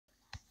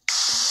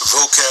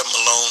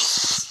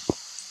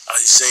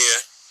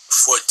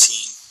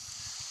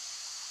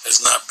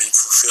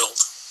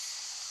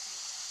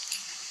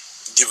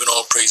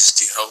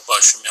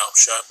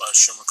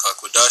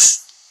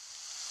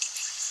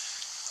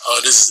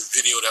This is a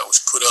video that was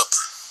put up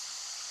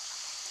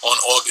on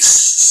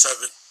August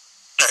 7th,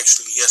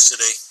 actually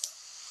yesterday,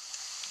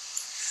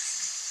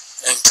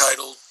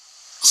 entitled,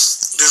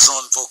 this is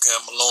on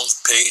Vocab Malone's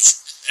page,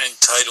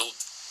 entitled,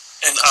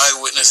 An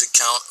Eyewitness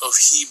Account of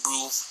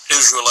Hebrew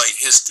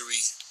Israelite History,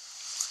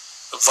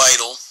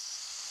 Vital,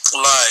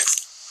 Live.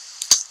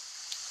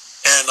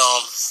 And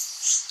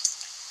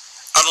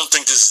I don't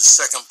think this is the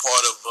second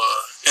part of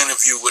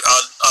interview with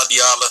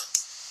Adiala.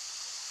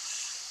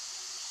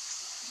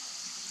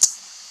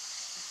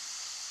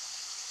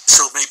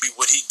 So maybe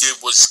what he did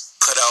was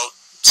cut out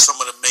some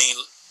of the main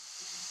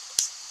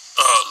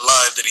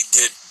live that he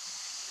did.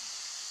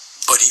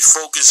 But he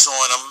focused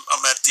on,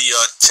 I'm at the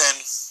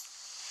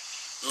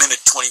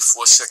 10-minute,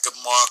 24-second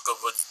mark of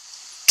a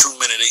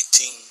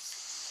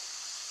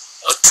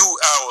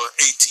 2-hour,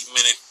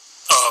 18-minute,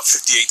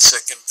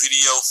 58-second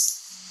video.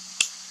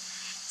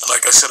 And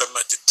like I said, I'm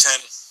at the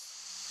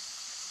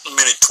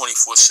 10-minute,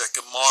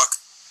 24-second mark.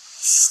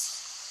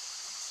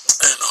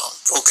 And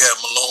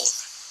Vocab Malone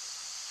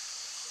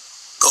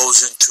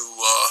goes into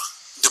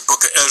the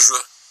book of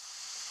Ezra,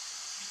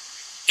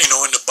 in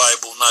the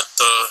Bible, not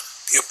the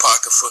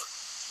Apocrypha.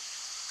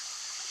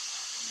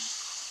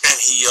 And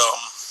he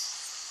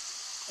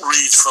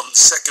reads from the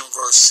second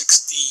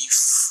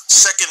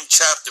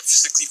chapter,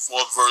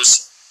 64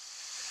 verse,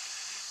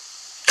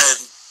 and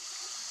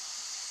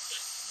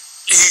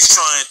he's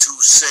trying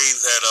to say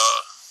that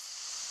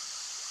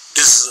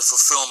this is a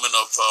fulfillment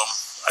of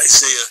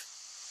Isaiah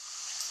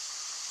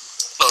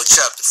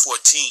chapter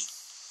 14.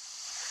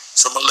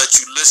 So I'm going to let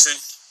you listen,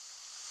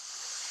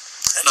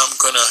 and I'm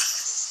going to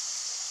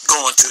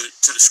go into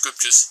the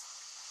scriptures.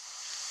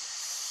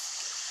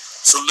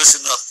 So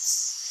listen up.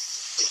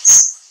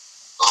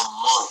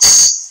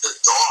 Amongst the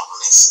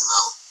darkness,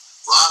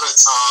 a lot of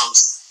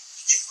times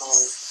people,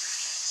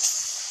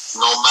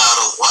 no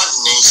matter what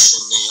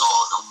nation they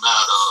are, no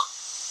matter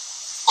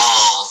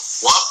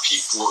what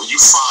people, you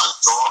find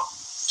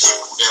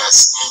people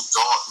that's in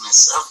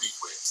darkness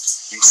everywhere.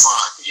 You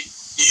find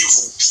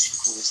evil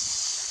people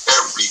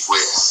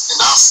everywhere. And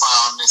I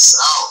found this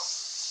out,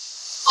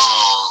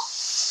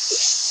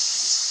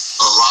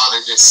 a lot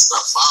of this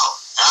stuff out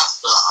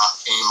after I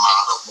came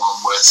out of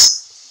One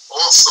West.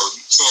 Also,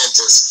 you can't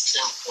just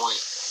pinpoint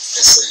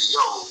and say,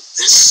 yo,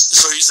 this.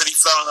 So he said he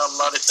found out a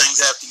lot of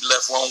things after he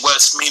left One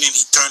West, meaning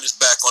he turned his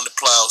back on the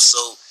plow.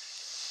 So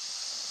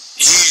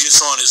he's just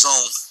on his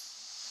own.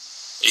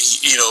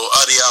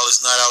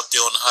 Adiala's not out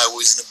there on the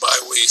highways and the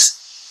byways.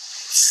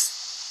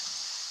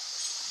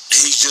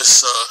 He's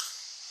just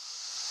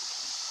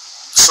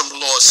some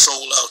Lord's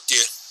soul out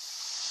there.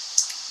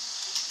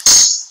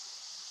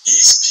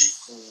 These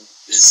people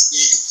is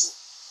evil.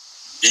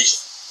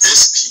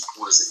 This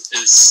people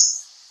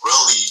is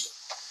really,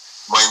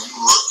 when you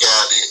look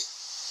at it,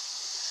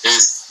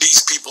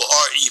 these people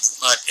are evil,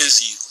 not is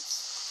evil.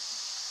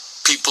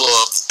 People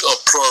are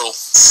plural.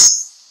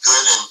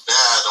 Good and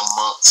bad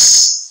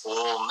amongst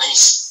all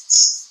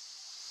nations.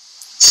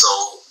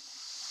 So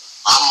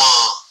I'm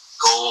gonna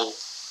go.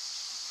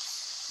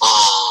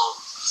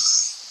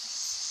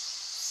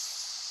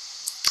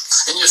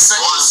 And you're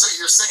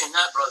saying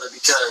that, brother,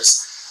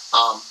 because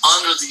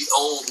under the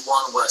old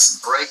One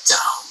West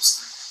breakdowns,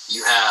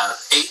 you have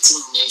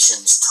 18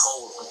 nations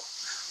total,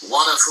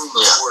 one of whom,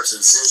 of course,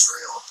 is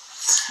Israel.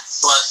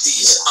 But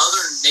these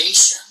other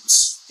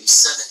nations, these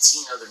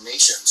 17 other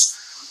nations,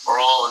 are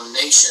all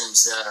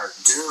nations that are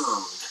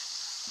doomed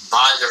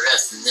by their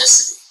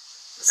ethnicity.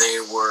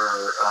 They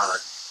were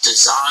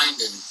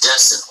designed and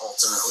destined,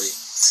 ultimately,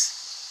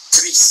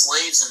 to be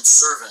slaves and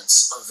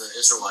servants of the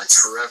Israelites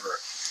forever,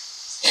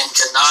 and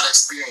cannot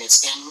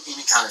experience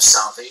any kind of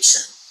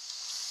salvation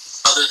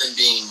other than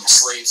being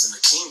slaves in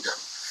the kingdom.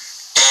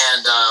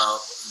 And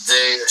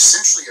they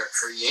essentially are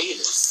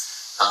created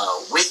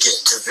wicked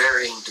to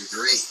varying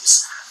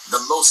degrees.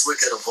 The most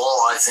wicked of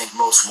all, I think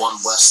most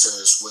One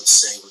Westers would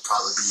say, would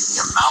probably be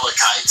the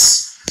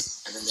Amalekites,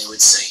 and then they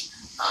would say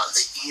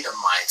the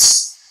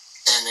Edomites,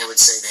 and they would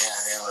say they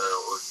have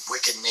a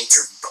wicked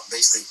nature,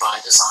 basically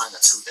by design.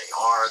 That's who they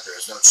are.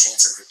 There's no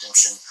chance of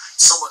redemption.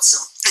 Somewhat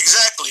similar.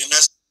 Exactly, and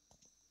that's